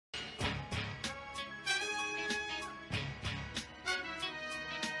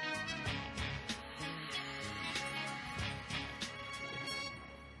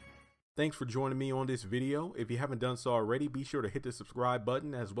Thanks for joining me on this video. If you haven't done so already, be sure to hit the subscribe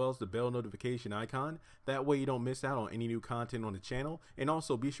button as well as the bell notification icon. That way you don't miss out on any new content on the channel. And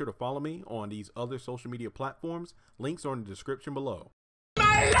also be sure to follow me on these other social media platforms. Links are in the description below.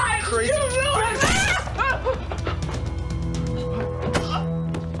 My life! Crazy.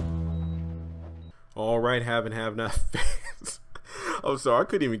 Alright, have and have not fans. I'm sorry, I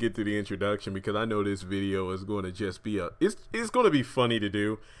couldn't even get through the introduction because I know this video is going to just be it's going to be funny to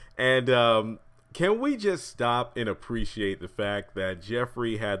do. And can we just stop and appreciate the fact that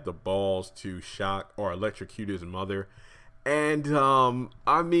Jeffrey had the balls to shock or electrocute his mother? And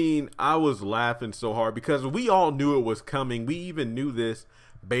I mean, I was laughing so hard because we all knew it was coming. We even knew this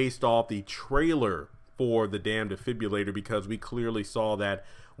based off the trailer for the damn defibrillator, because we clearly saw that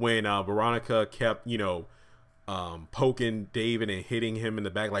when Veronica kept, poking David and hitting him in the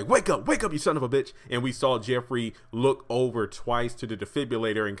back like, wake up, you son of a bitch. And we saw Jeffrey look over twice to the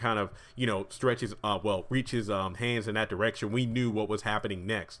defibrillator and kind of, stretch his, reach his hands in that direction. We knew what was happening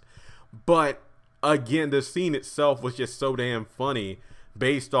next. But again, the scene itself was just so damn funny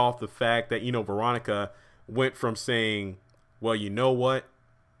based off the fact that, Veronica went from saying, well, you know what?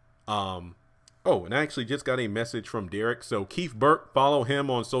 Oh, and I actually just got a message from Derek. So Keith Burke, follow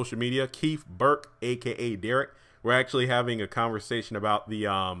him on social media. Keith Burke, aka Derek. We're actually having a conversation about the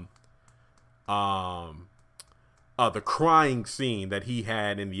crying scene that he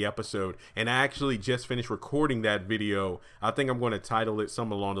had in the episode. And I actually just finished recording that video. I think I'm going to title it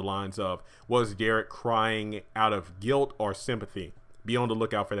something along the lines of, was Derek crying out of guilt or sympathy? Be on the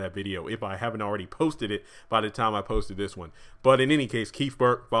lookout for that video if I haven't already posted it by the time I posted this one. But in any case, Keith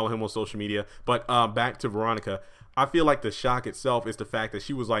Burke, follow him on social media. But back to Veronica, I feel like the shock itself is the fact that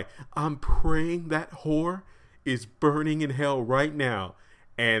she was like, I'm praying that whore is burning in hell right now.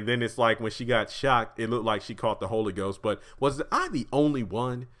 And then it's like when she got shocked, it looked like she caught the Holy Ghost. But was I the only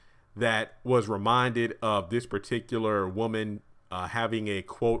one that was reminded of this particular woman having a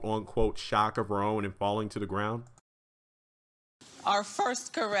quote unquote shock of her own and falling to the ground? Our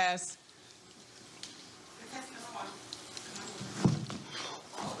first caress.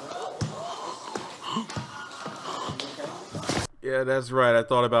 Yeah, that's right. I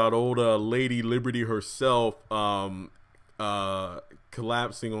thought about old Lady Liberty herself collapsing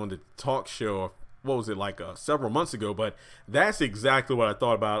on the talk show. What was it, like several months ago? But that's exactly what I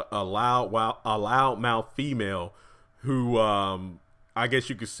thought about a loudmouth female who I guess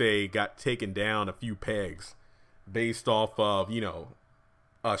you could say got taken down a few pegs based off of,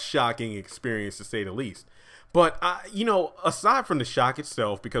 a shocking experience to say the least. But, aside from the shock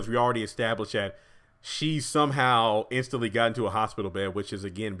itself, because we already established that she somehow instantly got into a hospital bed, which is,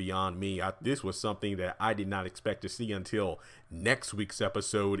 again, beyond me. This was something that I did not expect to see until next week's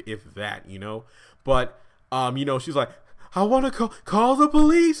episode, if that, But, she's like, I want to call the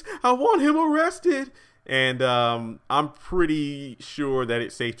police. I want him arrested. And I'm pretty sure that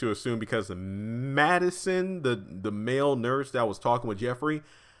it's safe to assume, because Madison, the male nurse that was talking with Jeffrey,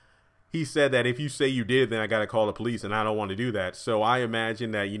 he said that if you say you did, then I got to call the police, and I don't want to do that. So I imagine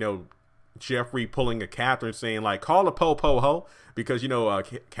that, Jeffrey pulling a Catherine saying like, call the po-ho, because,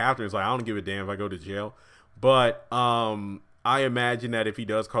 Catherine's like, I don't give a damn if I go to jail. But I imagine that if he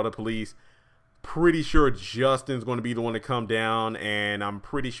does call the police, pretty sure Justin's going to be the one to come down, and I'm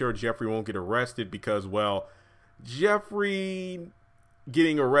pretty sure Jeffrey won't get arrested because, well, Jeffrey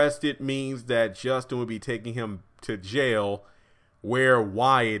getting arrested means that Justin will be taking him to jail where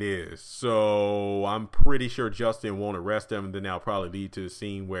Wyatt is. So I'm pretty sure Justin won't arrest him, and then that'll probably lead to the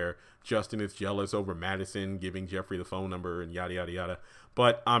scene where Justin is jealous over Madison giving Jeffrey the phone number and yada, yada, yada.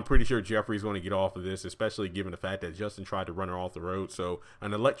 But I'm pretty sure Jeffrey's going to get off of this, especially given the fact that Justin tried to run her off the road. So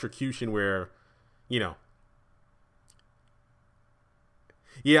an electrocution where, yeah,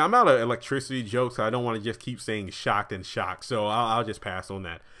 I'm out of electricity jokes. I don't want to just keep saying shocked and shocked. So I'll just pass on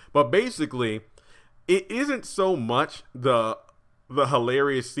that. But basically, it isn't so much the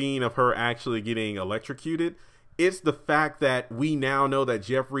hilarious scene of her actually getting electrocuted. It's the fact that we now know that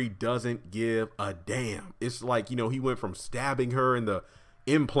Jeffrey doesn't give a damn. It's like, he went from stabbing her in the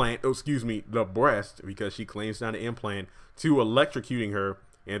the breast, because she claims not an implant, to electrocuting her.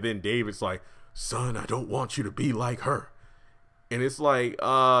 And then David's like, son, I don't want you to be like her. And it's like,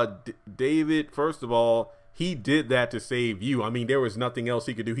 David, first of all, he did that to save you. I mean, there was nothing else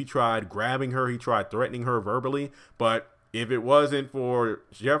he could do. He tried grabbing her. He tried threatening her verbally. But if it wasn't for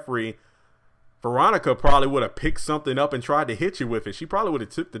Jeffrey, Veronica probably would have picked something up and tried to hit you with it. She probably would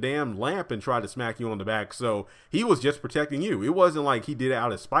have took the damn lamp and tried to smack you on the back. So he was just protecting you. It wasn't like he did it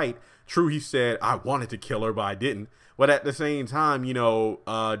out of spite. True, he said, I wanted to kill her, but I didn't. But at the same time,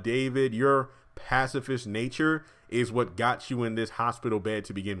 David, your pacifist nature is what got you in this hospital bed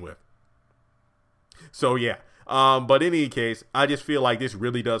to begin with. So yeah. But in any case, I just feel like this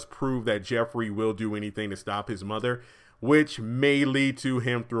really does prove that Jeffrey will do anything to stop his mother, which may lead to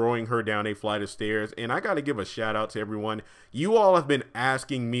him throwing her down a flight of stairs. And I got to give a shout out to everyone. You all have been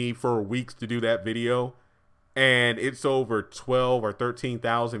asking me for weeks to do that video, and it's over 12 or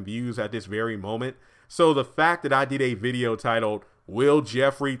 13,000 views at this very moment. So the fact that I did a video titled, "Will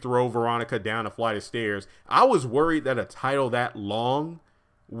Jeffrey Throw Veronica Down a Flight of Stairs?" I was worried that a title that long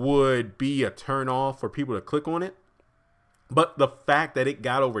would be a turn off for people to click on it. But the fact that it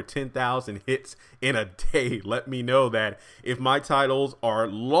got over 10,000 hits in a day let me know that if my titles are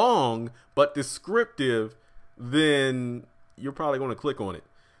long but descriptive, then you're probably going to click on it.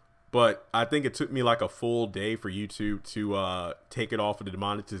 But I think it took me like a full day for YouTube to take it off of the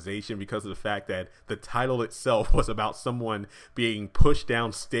demonetization because of the fact that the title itself was about someone being pushed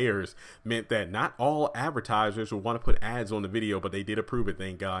downstairs, meant that not all advertisers would want to put ads on the video, but they did approve it,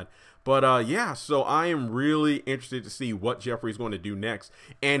 thank God. But yeah, so I am really interested to see what Jeffrey's going to do next.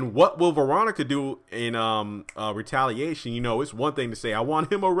 And what will Veronica do in retaliation? You know, it's one thing to say, I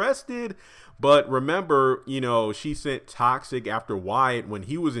want him arrested. But remember, you know, she sent Toxic after Wyatt when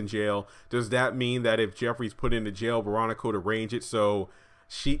he was in jail. Does that mean that if Jeffrey's put into jail, Veronica would arrange it so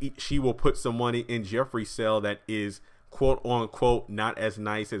she will put someone in Jeffrey's cell that is quote unquote not as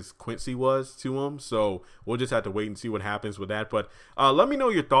nice as Quincy was to him? So we'll just have to wait and see what happens with that. But let me know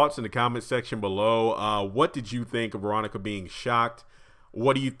your thoughts in the comment section below. What did you think of Veronica being shocked?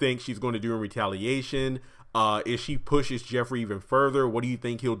 What do you think she's going to do in retaliation? If she pushes Jeffrey even further, what do you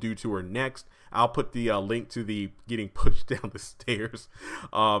think he'll do to her next? I'll put the link to the getting pushed down the stairs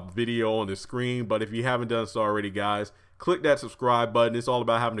video on the screen. But if you haven't done so already, guys, click that subscribe button. It's all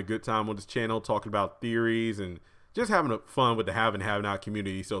about having a good time on this channel, talking about theories and just having fun with the have and have not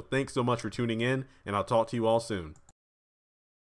community. So thanks so much for tuning in, and I'll talk to you all soon.